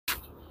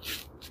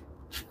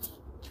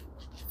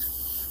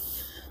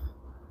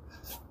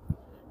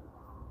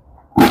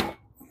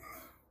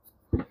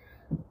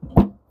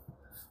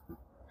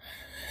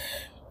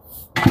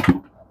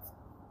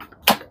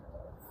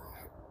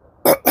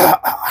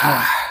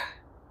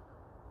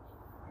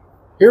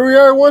Here we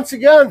are once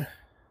again.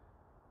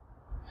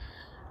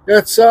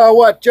 It's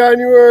what,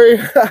 January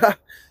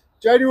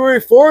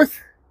January 4th.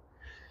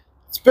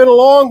 It's been a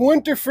long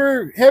winter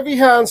for heavy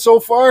hands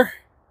so far.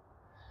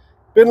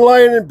 Been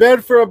lying in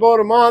bed for about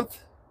a month,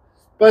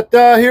 but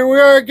here we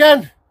are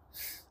again.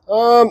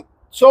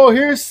 So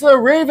here's the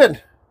Raven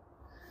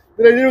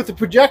that I did with the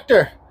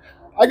projector.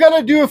 I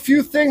gotta do a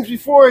few things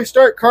before I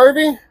start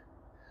carving.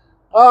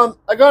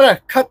 I gotta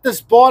cut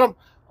this bottom.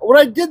 When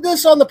I did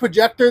this on the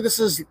projector, this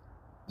is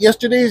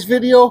yesterday's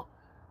video,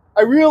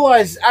 I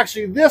realized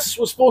actually this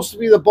was supposed to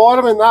be the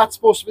bottom and that's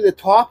supposed to be the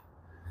top.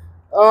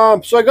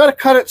 So I gotta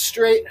cut it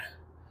straight.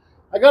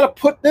 I gotta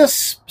put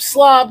this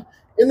slab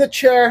in the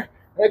chair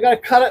and I gotta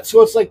cut it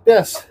so it's like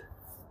this.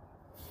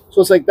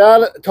 So it's like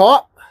that at the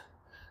top.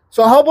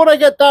 So how about I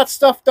get that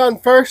stuff done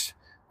first,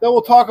 then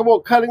we'll talk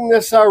about cutting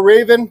this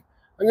Raven.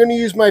 I'm gonna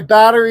use my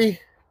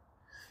battery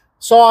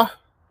saw,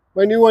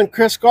 my new one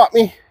Chris got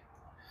me.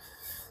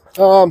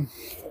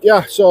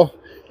 Yeah, so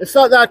it's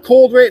not that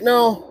cold right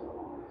now.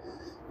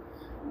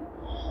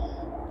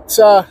 It's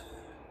I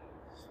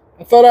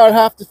thought I'd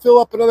have to fill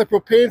up another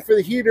propane for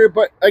the heater,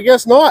 but I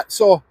guess not.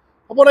 So how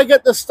about I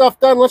get this stuff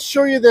done? Let's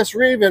show you this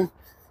Raven.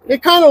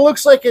 It kind of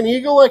looks like an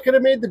eagle. I could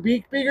have made the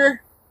beak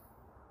bigger.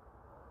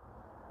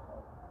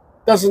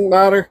 Doesn't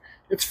matter.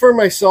 It's for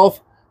myself.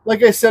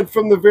 Like I said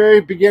from the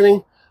very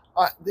beginning.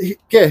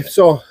 Okay,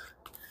 so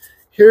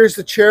here's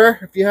the chair.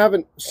 If you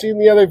haven't seen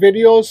the other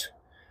videos,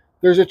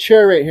 there's a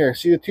chair right here.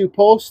 See the two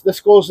posts? This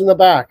goes in the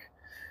back.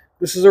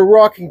 This is a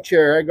rocking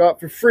chair I got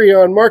for free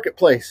on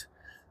Marketplace.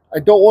 I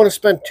don't want to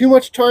spend too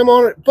much time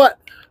on it, but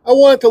I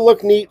want it to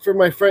look neat for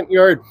my front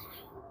yard.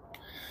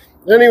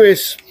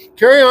 Anyways,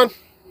 carry on.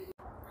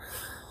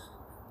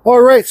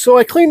 All right, so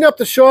I cleaned up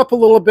the shop a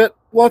little bit.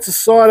 Lots of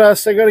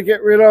sawdust I got to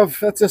get rid of.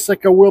 That's just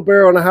like a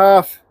wheelbarrow and a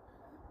half.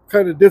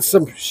 Kind of did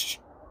some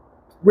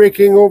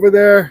raking over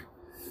there.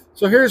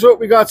 So here's what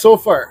we got so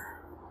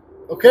far.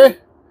 Okay?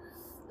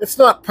 It's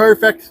not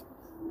perfect.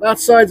 That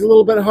side's a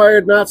little bit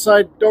higher than that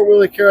side. Don't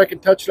really care. I can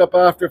touch it up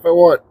after if I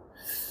want.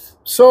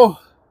 So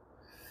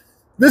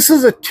this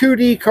is a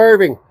 2D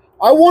carving.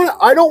 I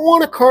don't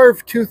want to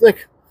carve too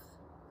thick.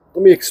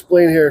 Let me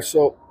explain here.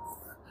 So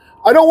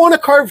I don't want to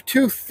carve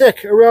too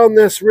thick around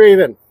this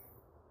Raven.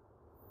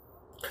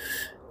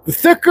 The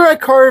thicker I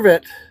carve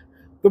it,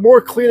 the more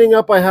cleaning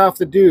up I have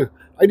to do.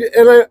 And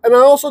I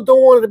also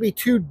don't want it to be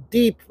too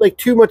deep, like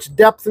too much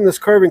depth in this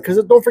carving,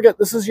 because don't forget,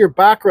 this is your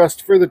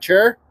backrest for the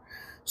chair.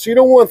 So you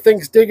don't want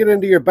things digging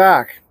into your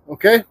back,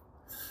 okay?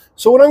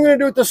 So what I'm going to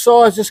do with the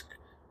saw is just,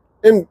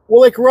 well,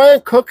 like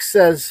Ryan Cook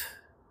says,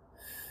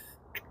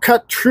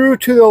 cut true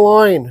to the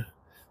line.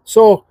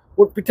 So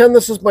pretend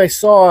this is my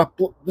saw,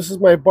 this is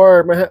my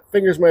bar, my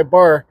finger's my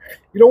bar.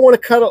 You don't want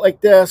to cut it like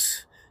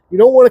this. You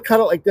don't want to cut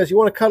it like this. You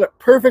want to cut it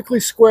perfectly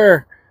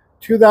square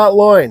to that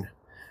line.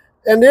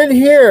 And in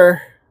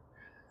here,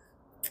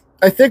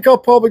 I think I'll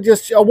probably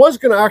I was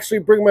going to actually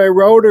bring my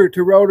router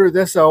to router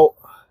this out.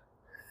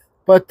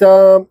 But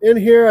in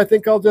here, I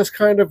think I'll just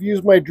kind of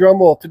use my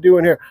Dremel to do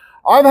in here.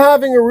 I'm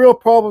having a real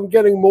problem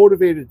getting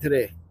motivated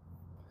today.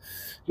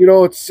 You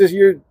know, it's just,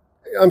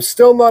 I'm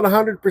still not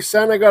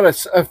 100%. I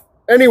got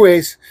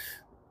anyways,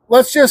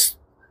 I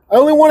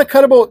only want to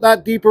cut about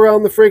that deep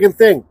around the friggin'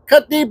 thing.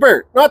 Cut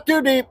deeper, not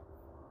too deep.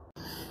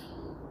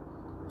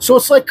 So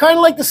it's like kind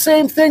of like the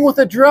same thing with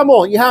a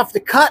Dremel. You have to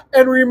cut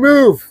and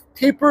remove.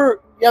 You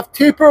have to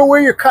taper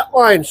away your cut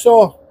line.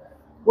 So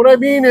what I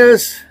mean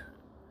is,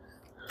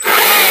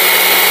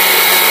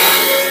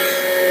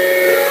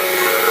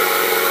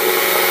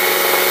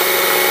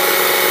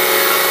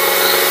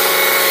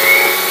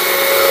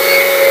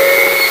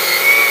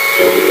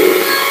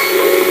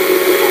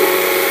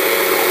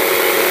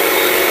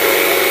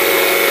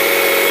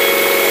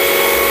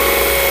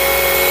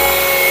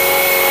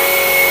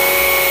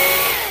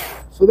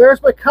 so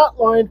there's my cut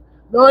line.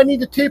 Now I need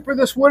to taper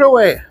this wood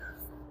away.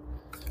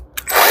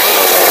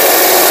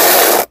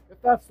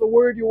 If that's the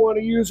word you want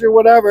to use or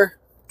whatever.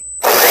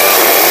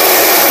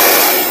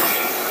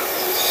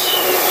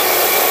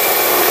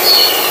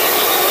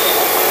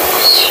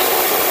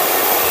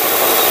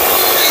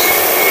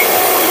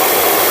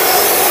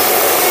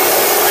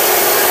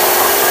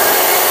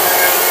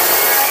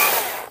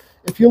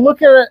 If you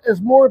look at it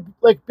as more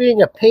like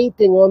being a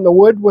painting on the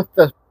wood with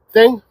the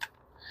thing.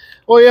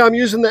 Oh yeah, I'm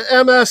using the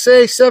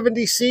MSA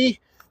 70C.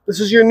 This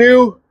is your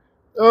new,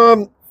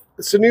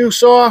 it's a new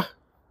saw.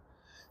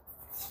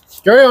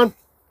 Carry on.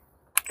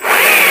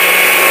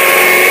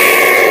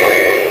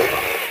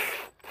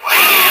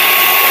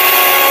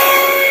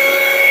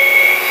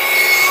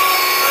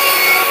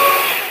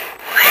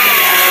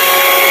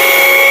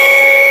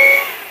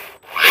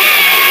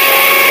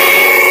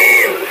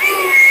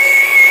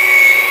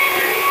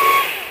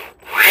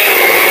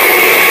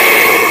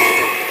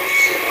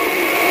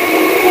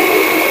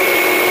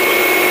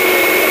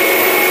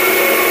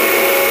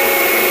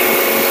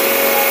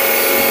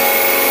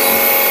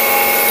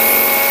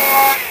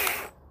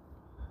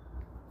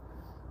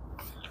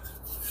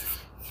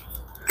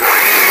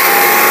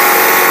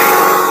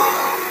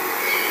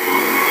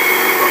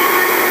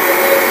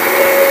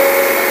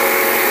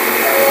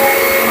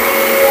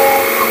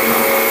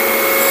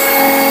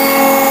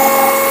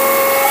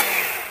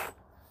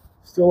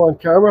 professional on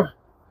camera.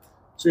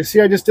 So you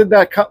see I just did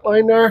that cut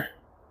line there.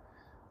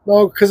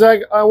 No, because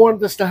I wanted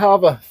this to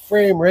have a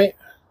frame, right?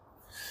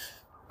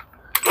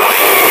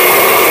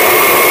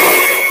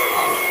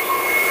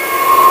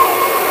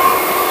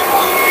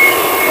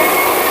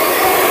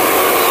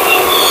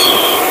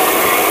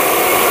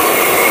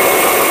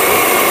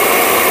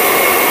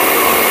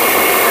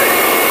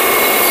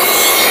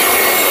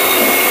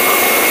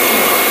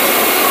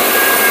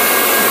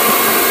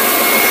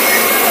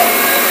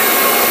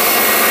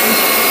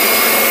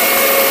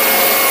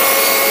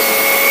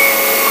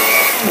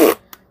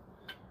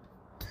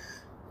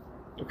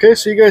 Okay,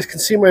 so you guys can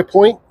see my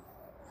point.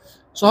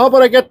 So how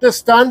about I get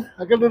this done?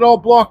 I get it all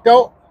blocked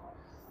out,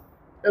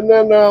 and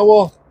then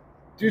we'll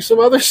do some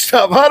other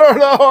stuff. I don't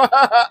know.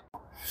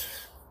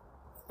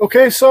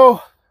 Okay,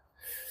 so,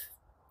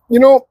 you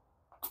know,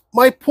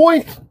 my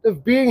point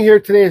of being here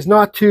today is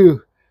not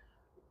to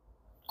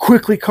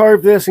quickly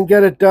carve this and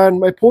get it done.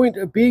 My point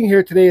of being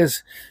here today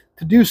is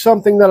to do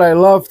something that I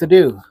love to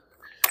do.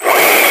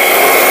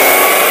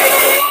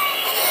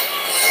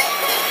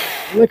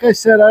 Like I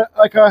said,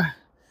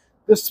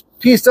 this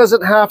piece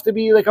doesn't have to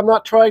be, like, I'm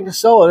not trying to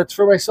sell it. It's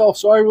for myself,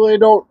 so I really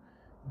don't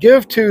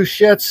give two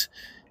shits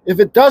if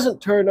it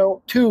doesn't turn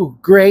out too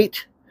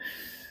great,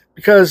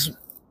 because,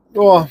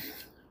 well,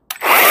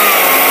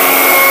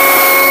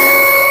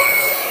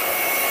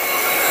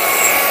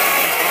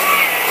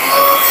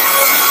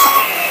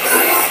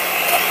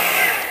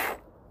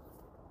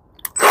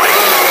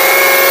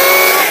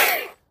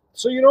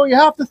 so, you know, you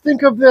have to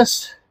think of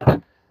this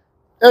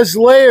as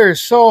layers.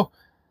 So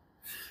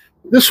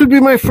this would be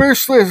my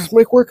first layer. Is this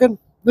mic working?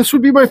 This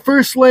would be my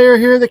first layer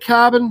here, the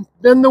cabin,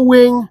 then the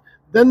wing,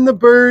 then the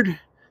bird,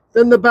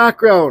 then the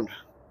background.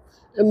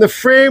 And the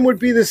frame would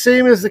be the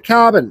same as the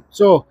cabin.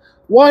 So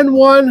 1,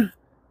 1,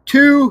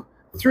 2,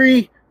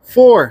 3,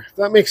 4. If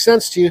that makes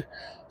sense to you.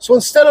 So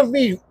instead of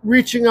me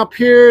reaching up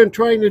here and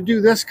trying to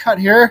do this cut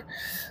here,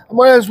 I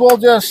might as well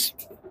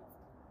just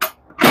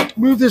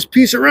move this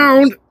piece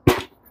around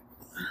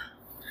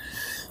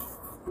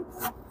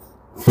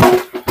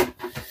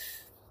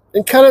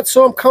and cut it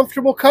so I'm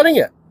comfortable cutting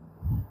it.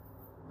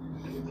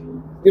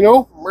 You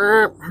know,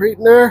 right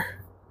in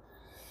there.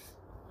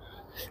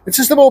 It's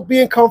just about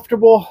being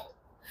comfortable,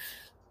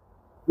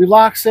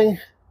 relaxing,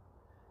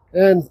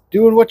 and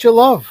doing what you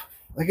love,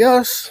 I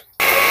guess.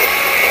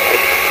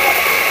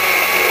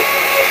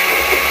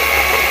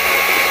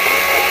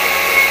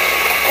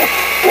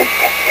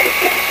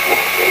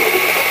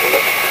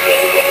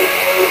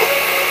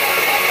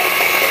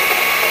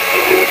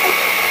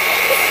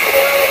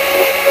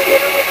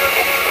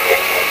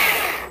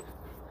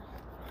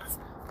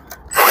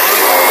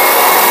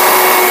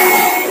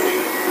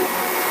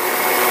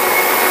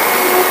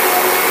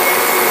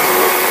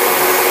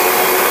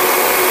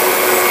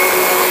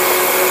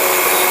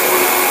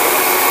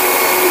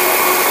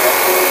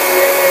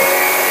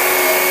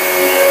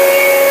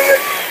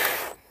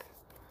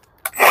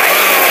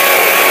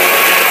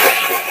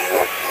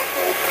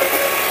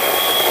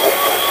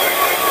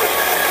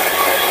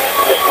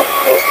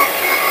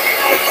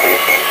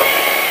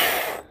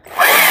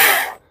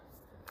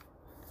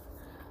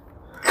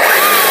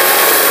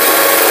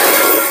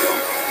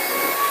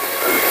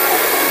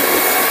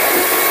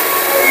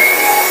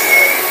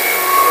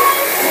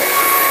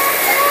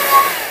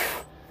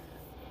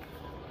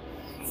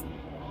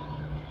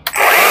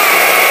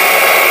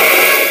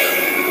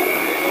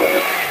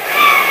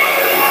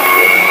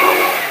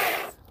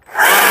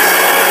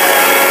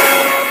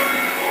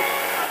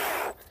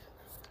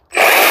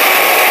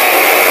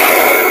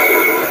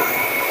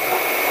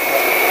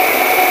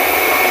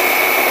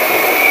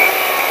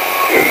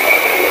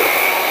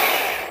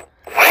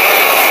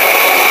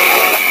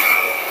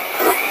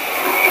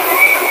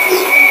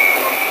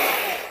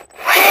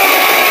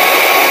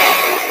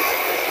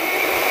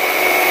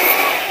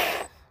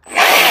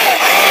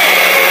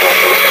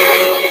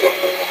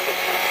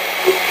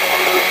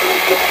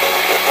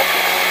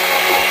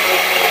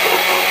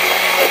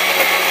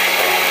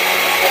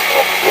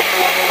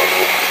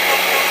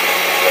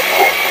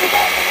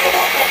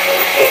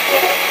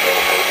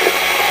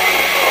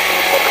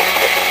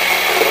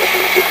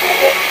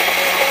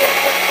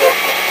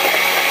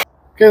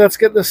 Okay, let's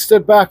get this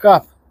stood back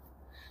up.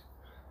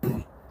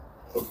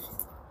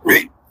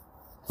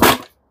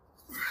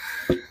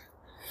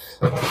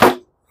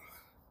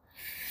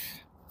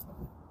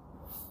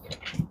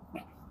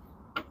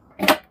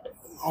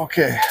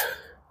 Okay.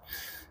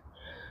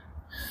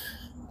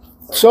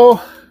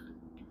 So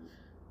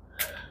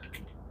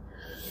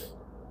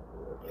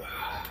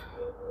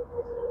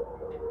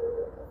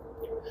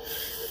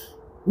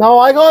now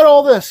I got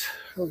all this.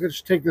 I'll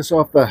just take this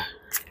off the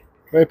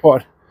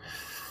tripod.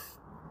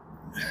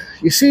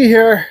 You see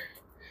here,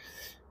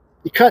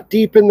 you cut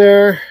deep in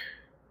there,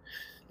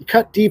 you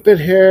cut deep in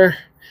here.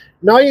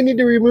 Now you need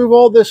to remove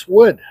all this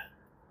wood.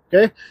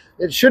 Okay,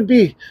 it should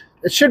be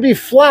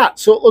flat,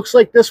 so it looks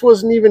like this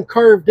wasn't even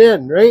carved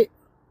in, right?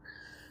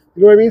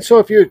 You know what I mean? So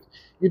if you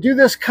do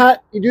this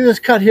cut, you do this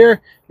cut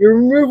here, you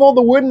remove all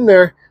the wood in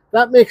there,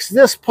 that makes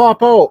this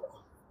pop out.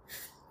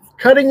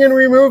 Cutting and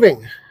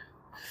removing.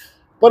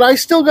 But I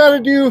still got to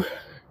do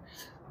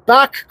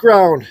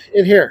background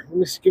in here. Let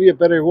me just give you a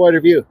better,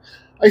 wider view.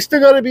 I still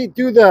got to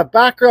do the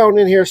background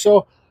in here.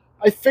 So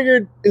I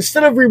figured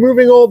instead of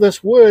removing all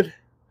this wood,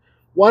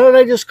 why don't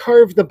I just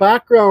carve the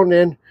background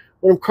in?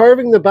 When I'm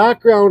carving the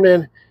background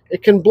in,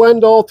 it can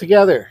blend all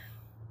together.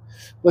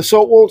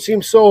 So it won't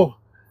seem so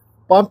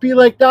bumpy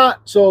like that.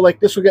 So like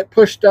this will get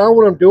pushed down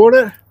when I'm doing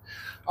it.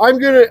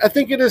 I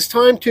think it is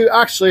time to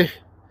actually,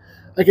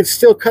 I can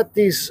still cut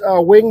these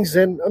wings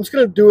in. I'm just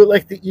going to do it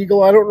like the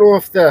eagle. I don't know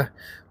if the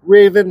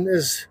raven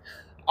is,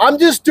 I'm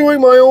just doing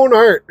my own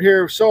art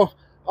here. So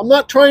I'm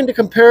not trying to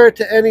compare it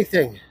to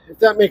anything, if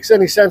that makes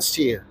any sense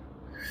to you.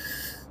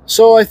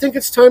 So I think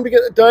it's time to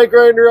get the die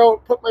grinder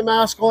out, put my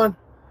mask on.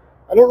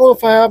 I don't know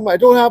if I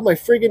don't have my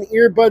friggin'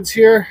 earbuds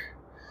here.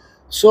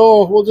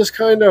 So we'll just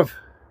kind of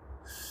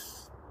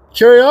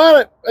carry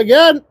on it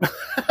again.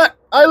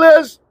 Hi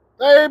Liz,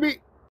 hi Amy.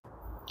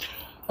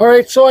 All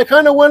right, so I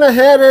kind of went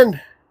ahead and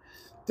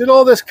did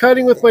all this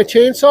cutting with my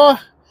chainsaw.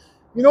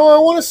 You know, I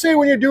want to say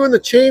when you're doing the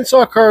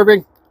chainsaw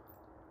carving,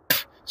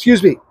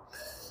 excuse me,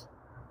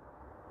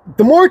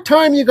 the more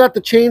time you got the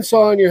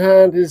chainsaw in your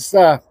hand is,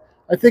 I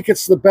think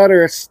it's the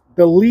better. It's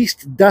the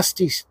least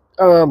dusty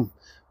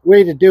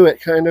way to do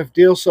it, kind of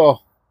deal. So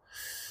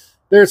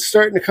there it's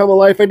starting to come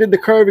alive. I did the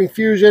carving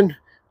fusion,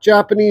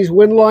 Japanese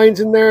wind lines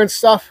in there and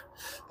stuff.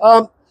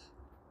 I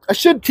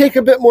should take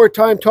a bit more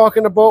time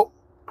talking about,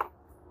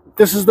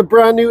 this is the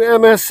brand new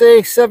MSA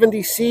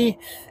 70C.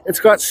 It's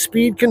got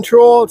speed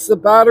control. It's the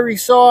battery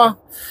saw.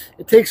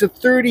 It takes a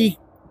 30,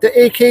 the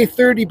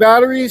AK30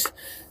 batteries.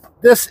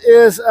 This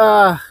is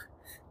a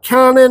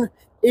Canon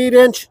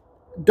 8-inch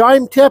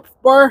dime tip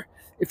bar.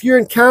 If you're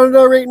in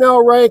Canada right now,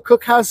 Ryan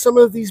Cook has some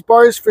of these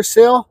bars for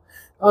sale.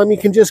 You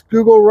can just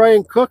Google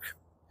Ryan Cook.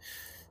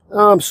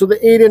 So the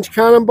 8-inch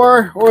Canon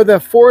bar or the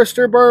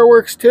Forester bar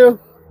works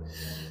too.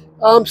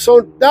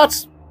 So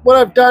that's what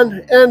I've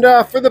done. And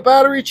for the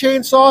battery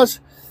chainsaws,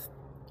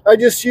 I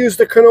just used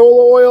the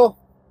canola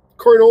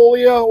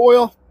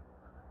oil.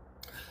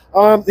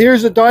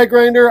 Here's a die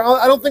grinder.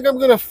 I don't think I'm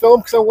going to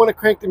film because I want to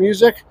crank the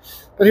music.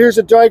 But here's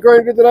a die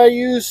grinder that I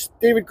use.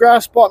 David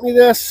Grass bought me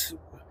this.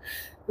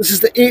 This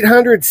is the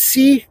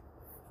 800C.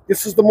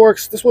 This is the more,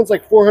 this one's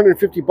like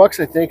 450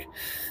 bucks, I think.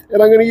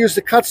 And I'm going to use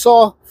the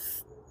Kutzall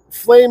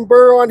flame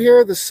burr on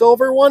here, the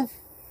silver one.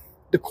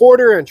 The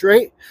 1/4 inch,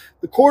 right?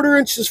 The 1/4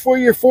 inch is for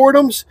your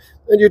Fordhams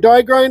and your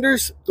die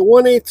grinders. The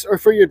 1/8 are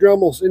for your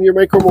Dremels and your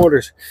micro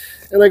motors.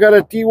 And I got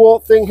a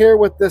DeWalt thing here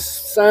with this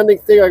sanding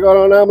thing I got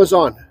on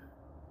Amazon.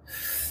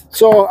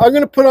 So I'm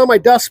going to put on my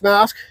dust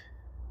mask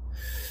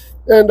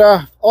and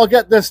I'll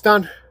get this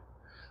done.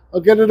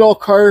 I'll get it all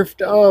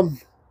carved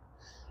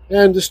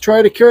and just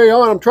try to carry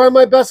on. I'm trying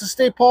my best to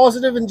stay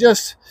positive and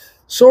just,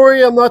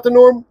 sorry, I'm not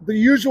the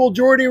usual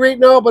Geordie right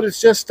now, but it's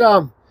just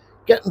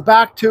getting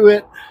back to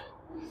it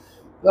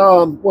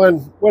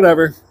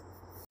whatever.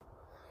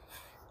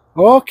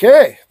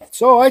 Okay,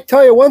 so I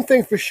tell you one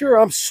thing for sure,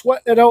 I'm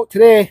sweating it out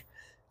today.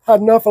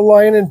 Had enough of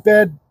lying in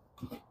bed.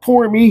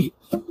 Poor me,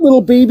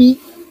 little baby.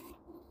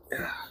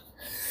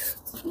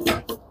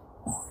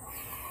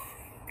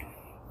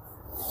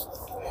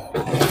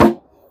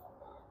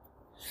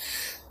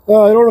 I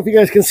don't know if you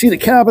guys can see the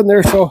cabin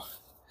there, so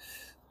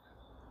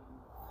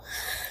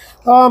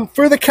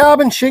for the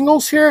cabin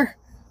shingles here,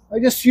 I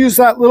just use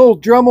that little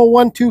Dremel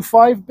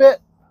 125 bit.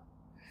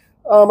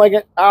 I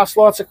get asked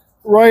lots of,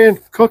 Ryan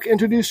Cook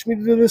introduced me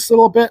to this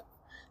little bit.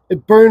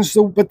 It burns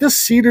but this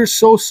cedar's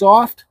so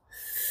soft.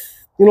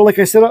 You know, like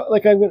I said,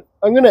 like I'm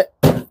gonna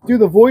do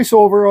the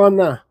voiceover on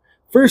the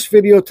first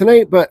video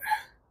tonight, but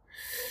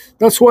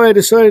that's why I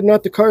decided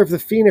not to carve the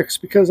Phoenix,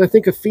 because I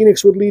think a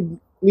Phoenix would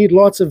need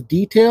lots of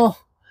detail.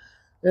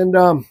 And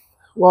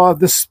well,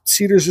 this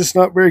cedar's just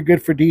not very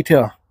good for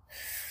detail.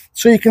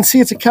 So you can see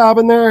it's a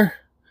cabin there.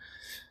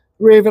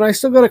 Raven, I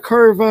still got to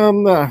carve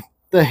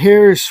the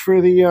hairs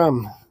for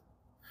the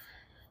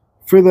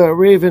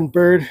raven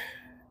bird,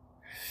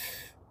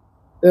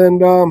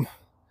 and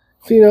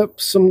clean up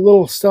some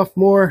little stuff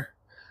more.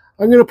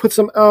 I'm going to put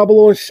some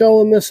abalone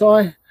shell in this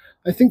eye.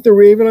 I think the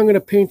raven, I'm going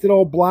to paint it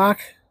all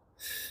black.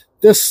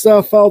 This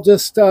stuff I'll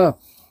just I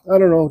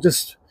don't know,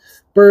 just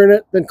burn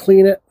it, then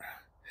clean it,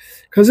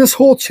 because this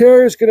whole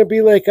chair is going to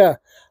be like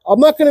I'm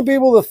not going to be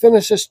able to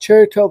finish this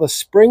chair till the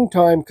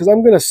springtime, because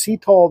I'm going to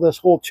sea-tall this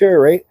whole chair,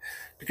 right?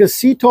 Because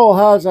sea-tall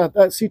has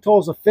that sea-tall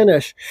is a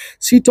finish.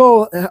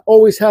 Sea-tall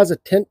always has a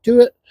tint to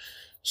it.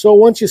 So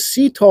once you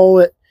sea-tall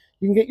it,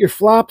 you can get your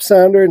flap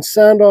sander and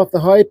sand off the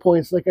high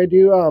points like I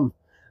do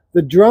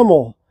the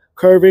Dremel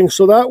carving.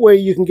 So that way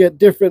you can get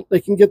different,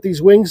 they can get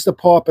these wings to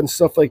pop and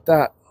stuff like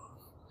that.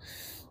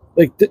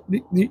 Like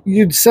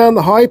you'd sand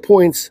the high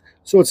points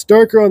so it's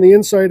darker on the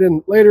inside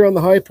and lighter on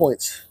the high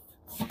points.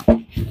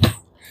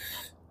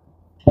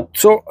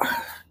 So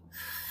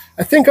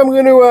I think I'm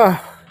going to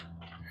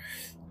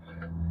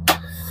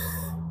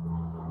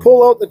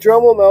pull out the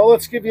Dremel now.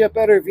 Let's give you a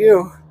better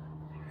view.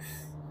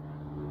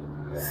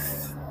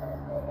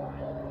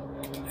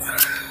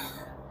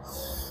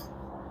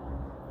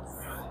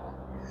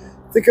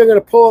 I think I'm going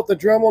to pull out the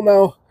Dremel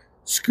now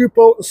scoop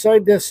out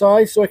inside this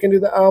eye so I can do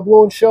the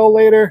abalone shell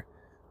later.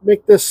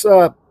 Make this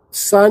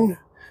sun.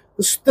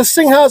 This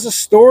thing has a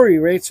story,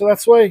 right? So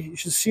that's why you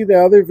should see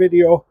the other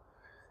video,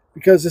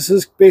 because this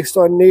is based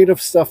on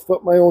native stuff,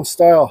 but my own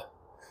style.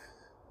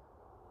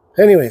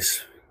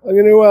 Anyways, I'm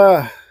going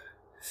to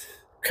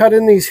cut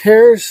in these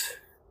hairs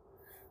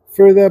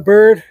for the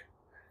bird,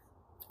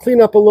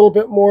 clean up a little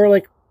bit more,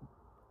 like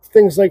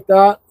things like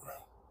that,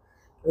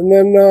 and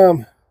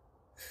then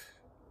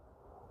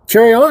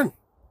carry on.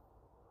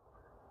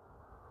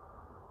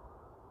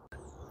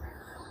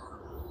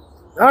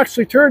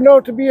 Actually turned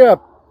out to be a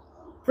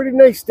pretty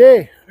nice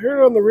day. I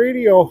heard on the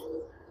radio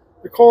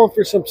they're calling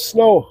for some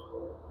snow,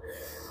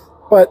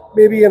 but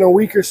maybe in a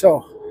week or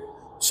so.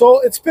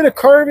 So it's been a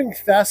carving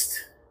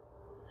fest.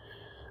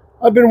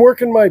 I've been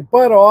working my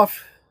butt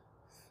off.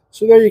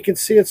 So there you can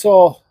see it's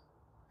all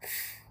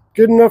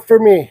good enough for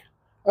me.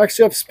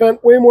 Actually, I've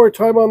spent way more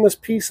time on this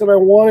piece than I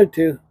wanted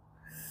to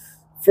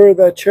for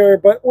the chair,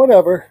 but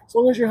whatever. As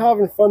long as you're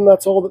having fun,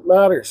 that's all that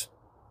matters.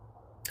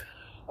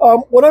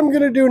 What I'm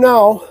going to do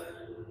now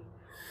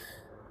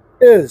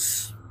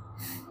is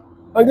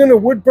I'm going to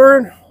wood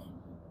burn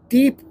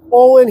deep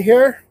all in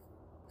here.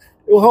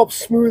 It will help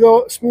smooth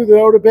it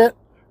out a bit.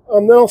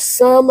 Then I'll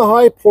sand the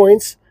high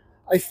points.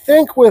 I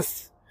think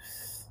with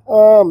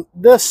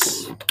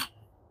this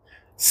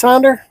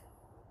sander,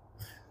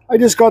 I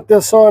just got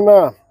this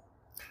on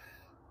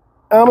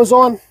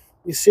Amazon.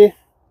 You see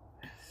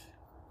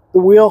the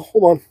wheel?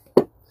 Hold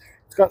on.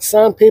 It's got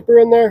sandpaper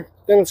in there.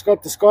 Then it's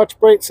got the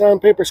Scotch-Brite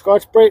sandpaper,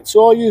 Scotch-Brite.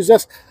 So I'll use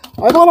this.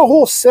 I bought a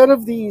whole set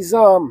of these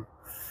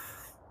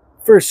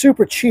for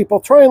super cheap. I'll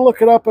try and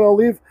look it up, and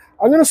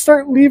I'm going to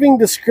start leaving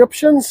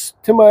descriptions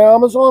to my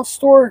Amazon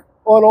store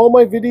on all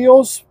my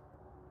videos,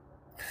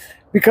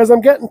 because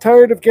I'm getting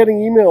tired of getting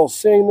emails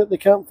saying that they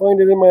can't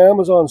find it in my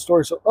Amazon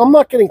store. So I'm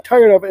not getting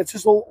tired of it. It's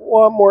just a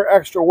lot more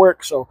extra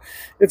work. So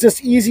it's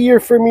just easier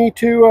for me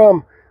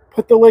to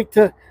put the link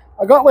to.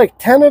 I got like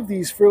 10 of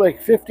these for like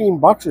 15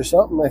 bucks or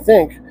something, I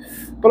think.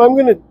 But I'm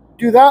going to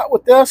do that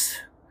with this.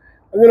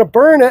 I'm going to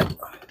burn it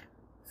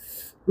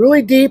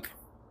really deep.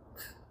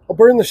 I'll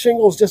burn the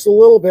shingles just a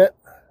little bit.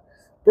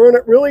 Burn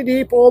it really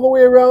deep all the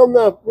way around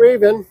the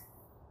raven.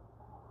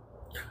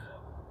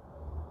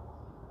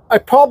 I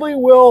probably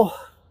will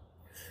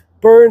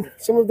burn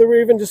some of the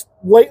raven just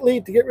lightly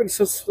to get rid of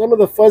some of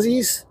the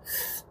fuzzies.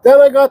 Then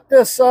I got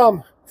this,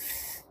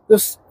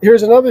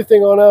 here's another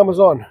thing on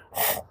Amazon.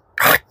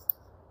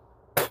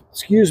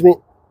 Excuse me.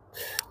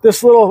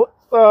 This little,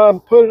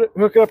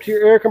 hook it up to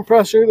your air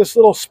compressor, this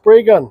little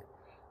spray gun.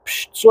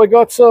 So I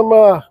got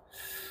some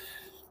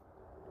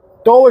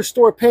dollar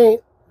store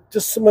paint,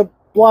 just some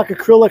black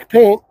acrylic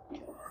paint.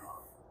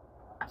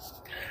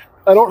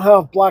 I don't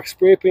have black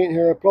spray paint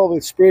here. I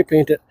probably spray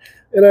paint it.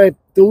 And I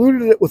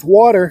diluted it with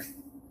water.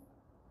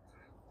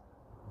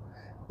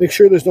 Make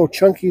sure there's no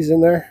chunkies in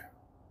there.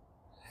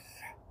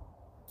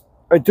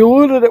 I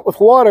diluted it with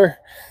water,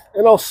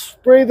 and I'll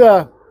spray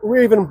the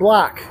raven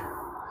black.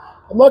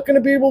 I'm not going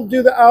to be able to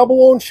do the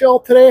abalone shell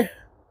today.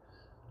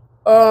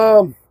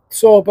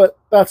 But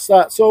that's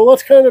that. So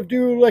let's kind of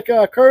do like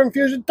a Carving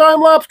Fusion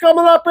time lapse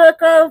coming up here.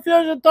 Carving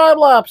Fusion time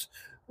lapse.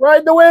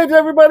 Ride the waves,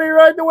 everybody.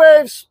 Ride the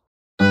waves.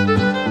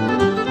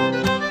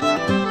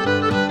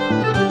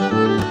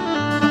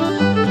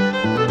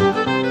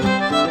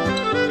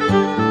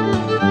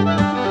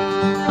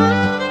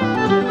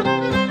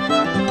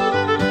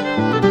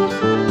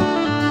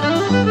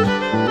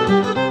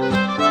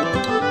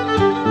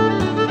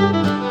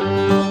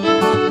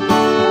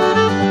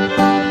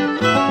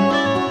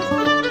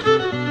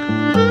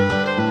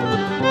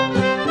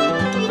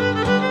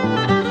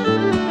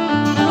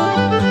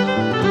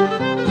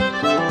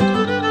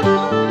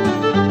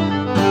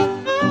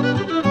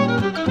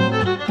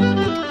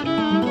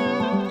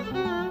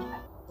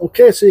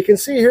 Okay, so you can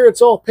see here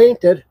it's all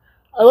painted.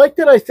 I like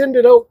that I thinned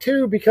it out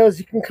too, because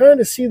you can kind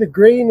of see the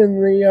grain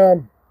in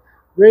the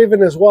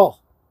raven as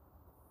well.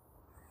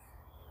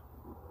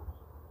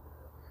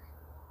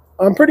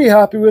 I'm pretty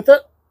happy with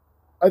it.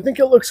 I think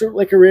it looks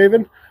like a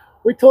raven.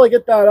 Wait till I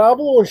get that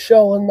abalone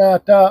shell in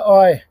that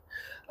eye.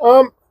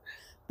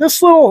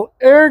 This little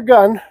air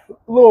gun,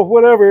 little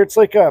whatever, it's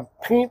like a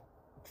paint,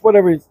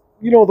 whatever,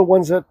 you know, the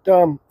ones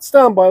that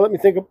stand by, let me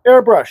think of,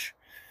 airbrush.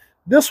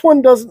 This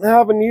one doesn't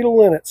have a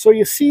needle in it. So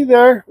you see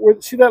there,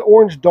 see that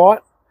orange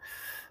dot?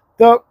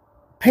 The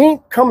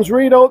paint comes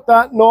right out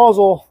that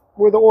nozzle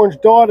where the orange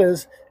dot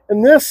is,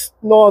 and this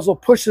nozzle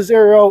pushes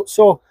air out.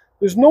 So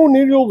there's no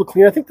needle to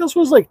clean. I think this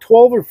was like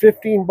 12 or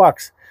 15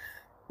 bucks.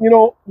 You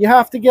know, you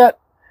have to get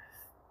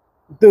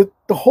the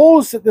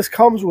hose that this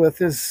comes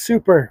with is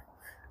super.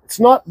 It's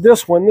not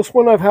this one. This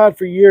one I've had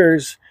for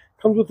years.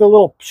 Comes with a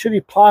little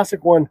shitty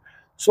plastic one.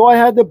 So I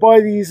had to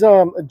buy these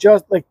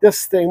adjust like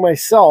this thing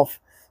myself.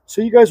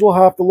 So you guys will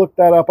have to look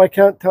that up. I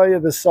can't tell you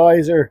the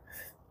size or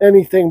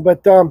anything,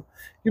 but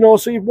you know,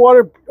 so you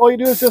water, all you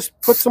do is just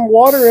put some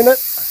water in it,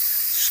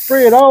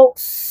 spray it out,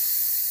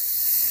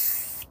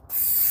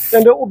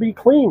 and it will be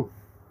clean.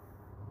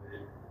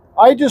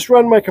 I just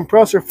run my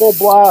compressor full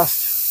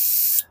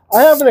blast.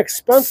 I have an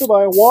expensive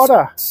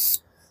Iwata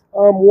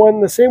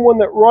one, the same one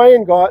that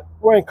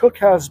Ryan Cook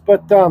has,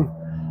 but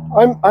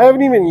I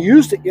haven't even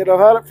used it yet. I've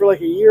had it for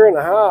like a year and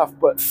a half,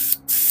 but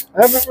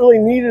I haven't really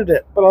needed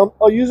it, but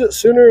I'll use it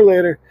sooner or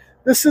later.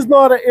 This is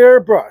not an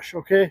airbrush,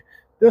 okay?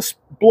 This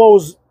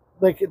blows,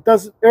 like it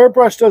does,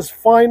 airbrush does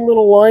fine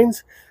little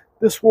lines.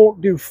 This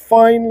won't do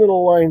fine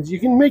little lines. You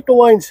can make the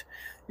lines,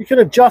 you can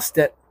adjust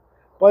it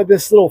by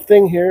this little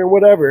thing here or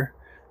whatever.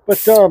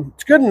 But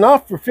it's good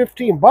enough for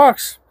 15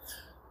 bucks.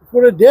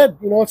 What it did,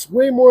 you know, it's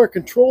way more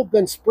controlled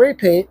than spray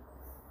paint.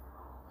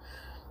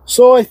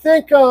 So I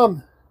think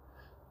I'm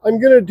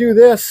gonna do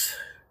this.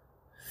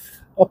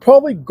 I'll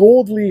probably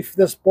gold leaf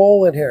this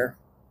ball in here,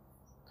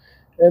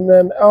 and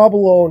then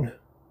abalone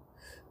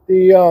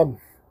the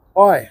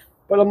eye.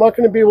 But I'm not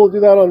going to be able to do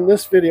that on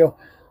this video.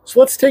 So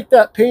let's take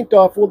that paint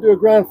off. We'll do a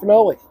grand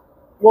finale.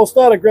 Well, it's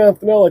not a grand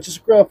finale, it's just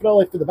a grand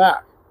finale for the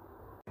back.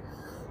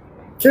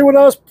 Okay, when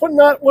I was putting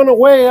that one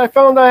away, I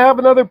found I have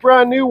another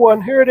brand new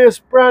one. Here it is,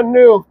 brand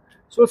new.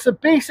 So it's a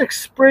basic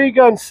spray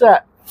gun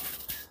set,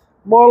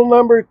 model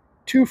number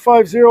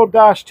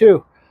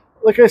 250-2.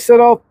 Like I said,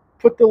 I'll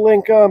put the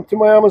link to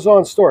my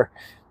Amazon store.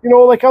 You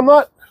know, like I'm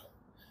not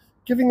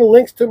giving the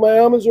links to my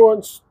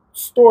Amazon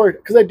store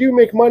because I do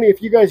make money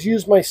if you guys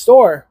use my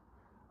store.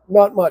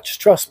 Not much,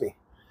 trust me.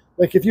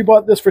 Like if you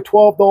bought this for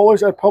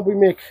 $12, I'd probably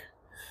make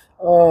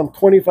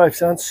 25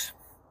 cents,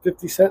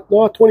 50 cents,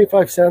 no,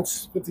 25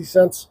 cents, 50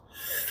 cents.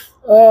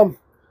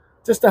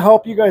 Just to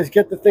help you guys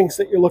get the things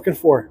that you're looking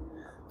for.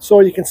 So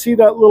you can see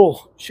that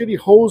little shitty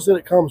hose that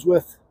it comes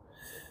with.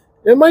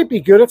 It might be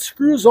good, it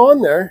screws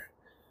on there.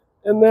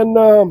 And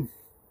then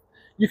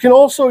you can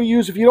also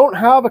use, if you don't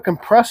have a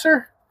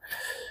compressor,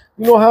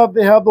 you know how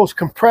they have those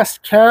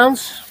compressed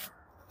cans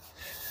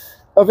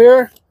of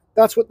air?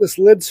 That's what this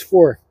lid's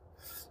for.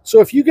 So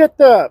if you get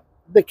the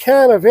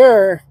can of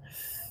air,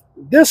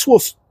 this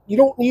will, you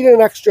don't need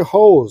an extra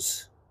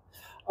hose.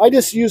 I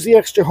just use the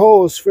extra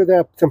hose for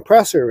the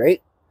compressor,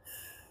 right?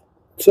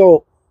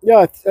 So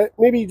yeah,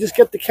 maybe you just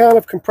get the can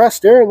of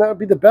compressed air, and that would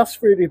be the best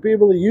for you to be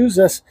able to use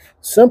this.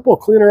 Simple,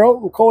 clean her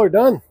out and call her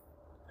done.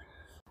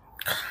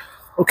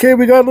 Okay,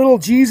 we got a little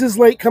Jesus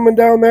light coming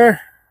down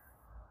there.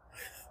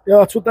 Yeah,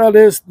 that's what that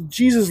is, the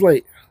Jesus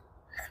light.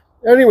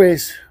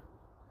 Anyways,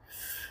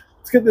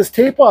 let's get this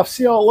tape off,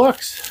 see how it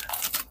looks.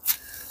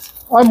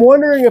 I'm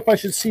wondering if I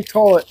should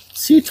cetol it.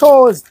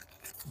 Cetol is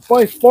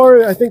by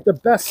far, I think, the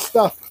best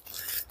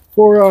stuff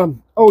for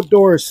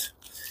outdoors.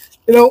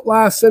 It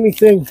outlasts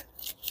anything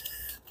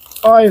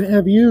I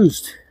have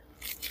used.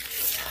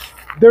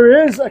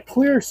 There is a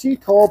clear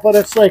cetol, but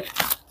it's like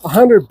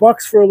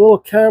 $100 for a little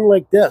can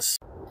like this.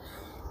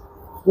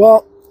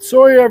 Well,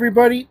 sorry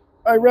everybody,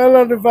 I ran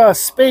out of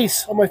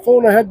space on my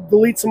phone. I had to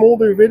delete some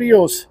older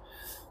videos.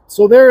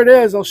 So there it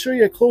is. I'll show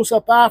you a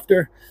close-up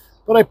after.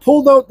 But I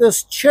pulled out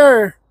this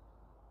chair.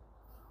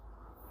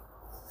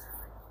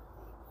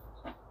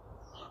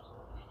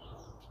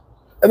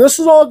 And this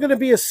is all going to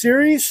be a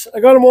series. I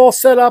got them all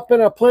set up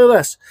in a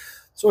playlist.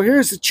 So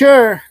here's the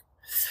chair.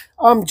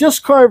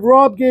 Just carved,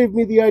 Rob gave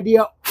me the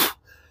idea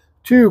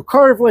to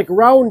carve like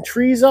round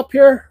trees up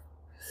here.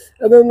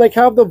 And then like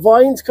have the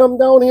vines come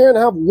down here and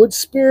have wood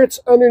spirits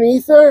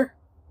underneath there.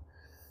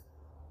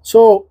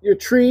 So your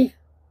tree,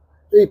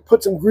 they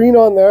put some green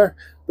on there.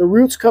 The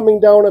roots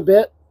coming down a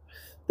bit.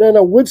 Then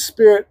a wood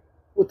spirit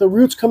with the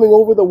roots coming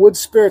over the wood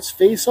spirit's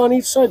face on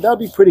each side. That'd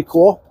be pretty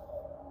cool.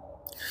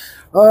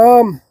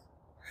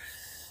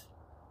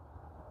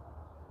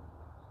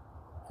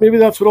 Maybe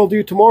that's what I'll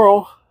do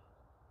tomorrow.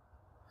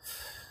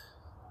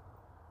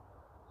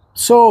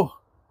 So,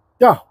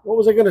 yeah, what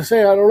was I going to say?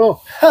 I don't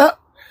know.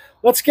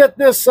 Let's get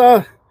this,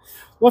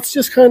 let's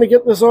just kind of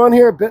get this on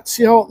here a bit,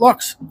 see how it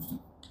looks.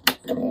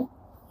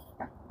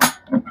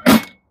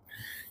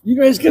 You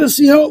guys get to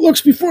see how it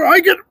looks before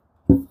I get it.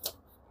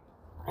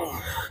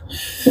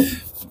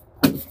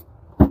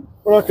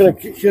 We're not going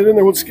to get in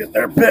there, we'll just get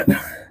there a bit.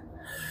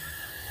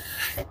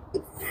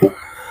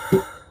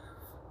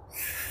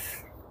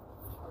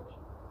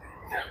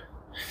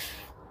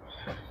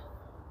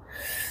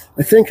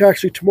 I think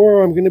actually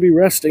tomorrow I'm going to be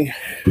resting.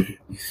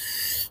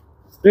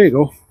 There you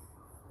go.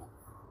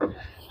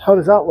 How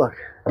does that look?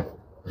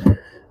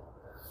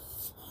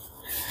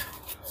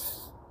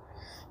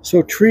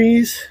 So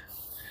trees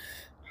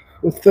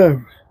with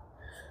the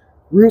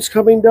roots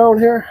coming down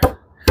here.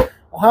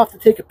 I'll have to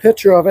take a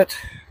picture of it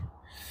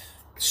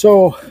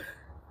so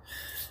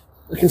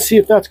I can see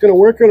if that's going to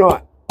work or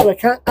not. But I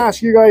can't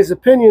ask you guys'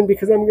 opinion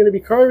because I'm going to be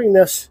carving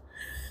this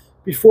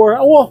before.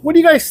 Oh, well, what do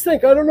you guys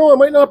think? I don't know. I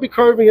might not be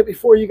carving it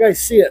before you guys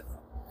see it.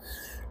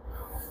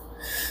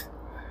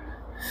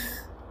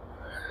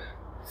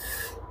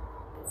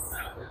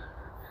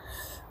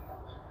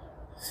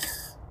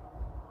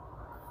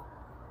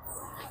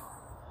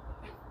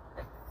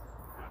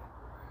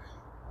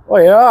 Oh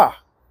yeah.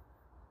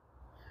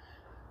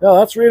 Yeah,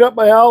 that's right up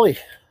my alley.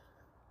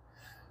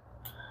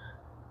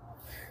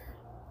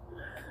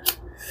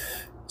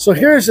 So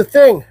here's the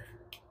thing,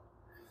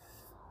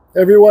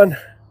 everyone.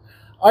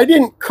 I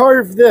didn't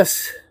carve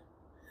this.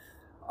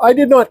 I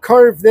did not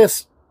carve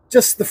this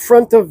just the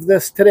front of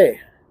this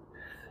today.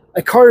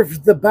 I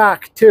carved the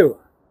back too.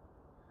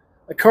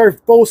 I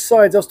carved both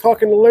sides. I was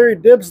talking to Larry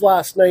Dibbs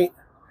last night.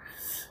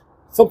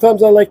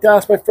 Sometimes I like to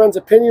ask my friends'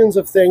 opinions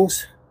of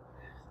things.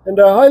 And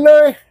hi,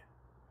 Larry,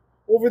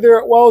 over there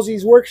at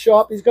Wowsy's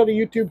workshop. He's got a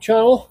YouTube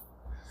channel.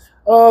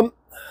 I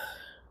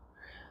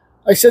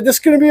said, this is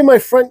going to be in my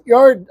front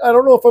yard. I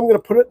don't know if I'm going to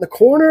put it in the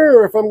corner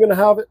or if I'm going to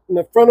have it in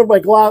the front of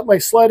my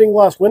sliding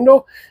glass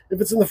window. If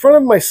it's in the front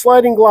of my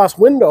sliding glass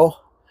window,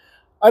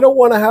 I don't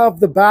want to have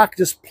the back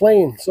just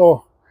plain.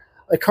 So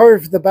I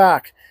carved the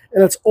back,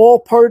 and it's all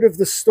part of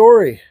the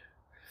story.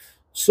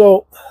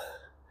 So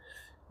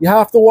you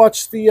have to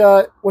watch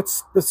the,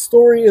 what's the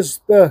story is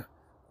the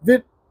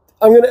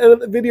I'm going to edit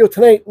the video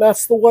tonight, and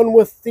that's the one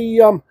with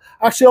the,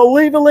 actually I'll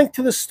leave a link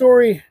to the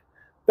story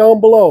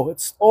down below.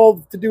 It's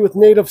all to do with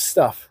native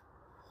stuff.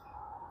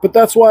 But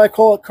that's why I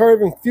call it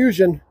carving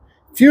fusion.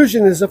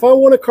 Fusion is if I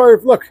want to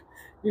carve, look,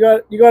 you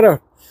got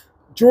a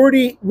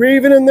Geordie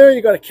raven in there,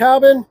 you got a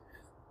cabin,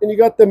 and you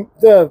got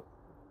the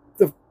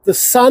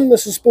sun.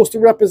 This is supposed to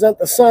represent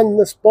the sun,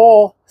 this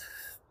ball.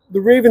 The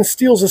raven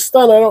steals a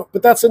stun,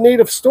 but that's a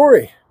native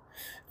story.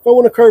 If I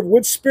want to carve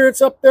wood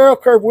spirits up there, I'll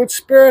carve wood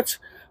spirits.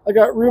 I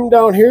got room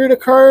down here to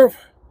carve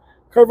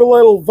a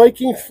little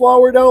Viking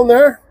flower down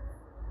there.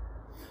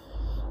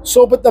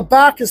 So, but the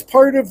back is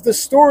part of the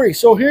story.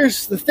 So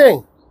here's the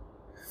thing.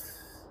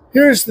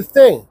 Here's the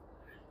thing.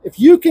 If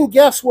you can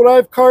guess what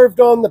I've carved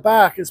on the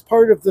back as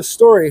part of the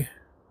story,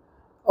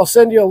 I'll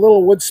send you a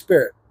little wood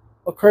spirit.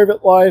 I'll carve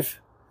it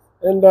live,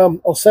 and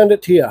I'll send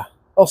it to you.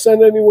 I'll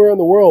send it anywhere in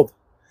the world.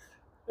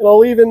 And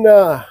I'll even,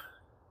 yeah,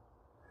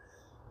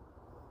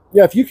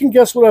 if you can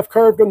guess what I've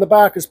carved on the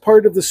back as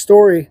part of the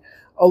story,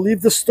 I'll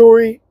leave the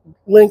story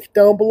link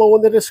down below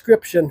in the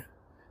description.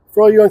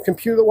 For all you on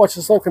computer that watch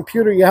this on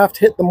computer, you have to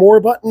hit the more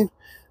button,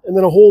 and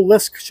then a whole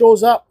list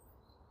shows up.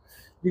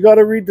 You got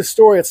to read the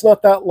story. It's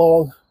not that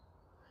long.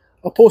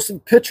 I'll post a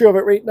picture of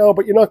it right now,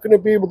 but you're not going to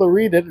be able to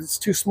read it. It's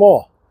too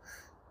small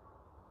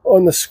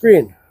on the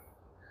screen.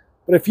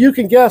 But if you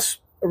can guess,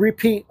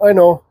 repeat, I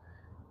know,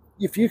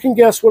 if you can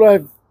guess what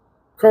I've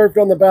carved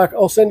on the back,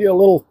 I'll send you a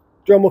little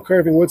Dremel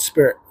carving wood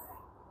spirit.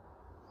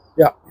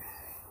 Yeah.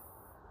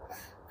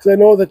 Because I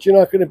know that you're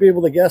not going to be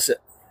able to guess it.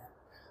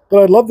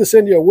 But I'd love to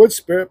send you a wood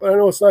spirit, but I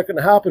know it's not going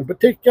to happen. But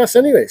take a guess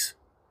anyways.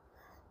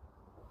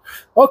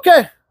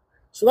 Okay.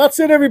 So that's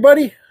it,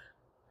 everybody.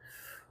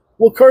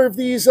 We'll carve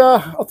these.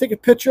 I'll take a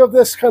picture of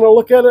this, kind of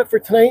look at it for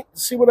tonight,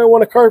 see what I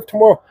want to carve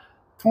tomorrow.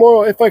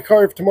 Tomorrow, if I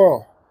carve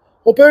tomorrow.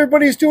 Hope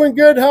everybody's doing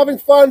good, having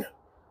fun.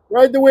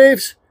 Ride the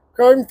waves.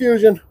 Carving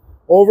fusion.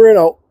 Over and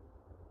out.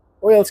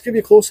 Oh yeah, let's give you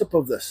a close-up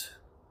of this.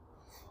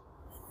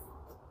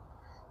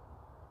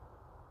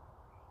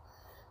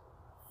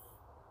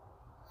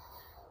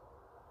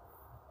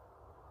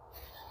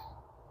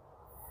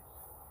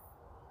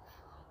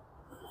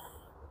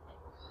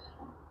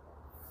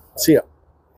 See ya.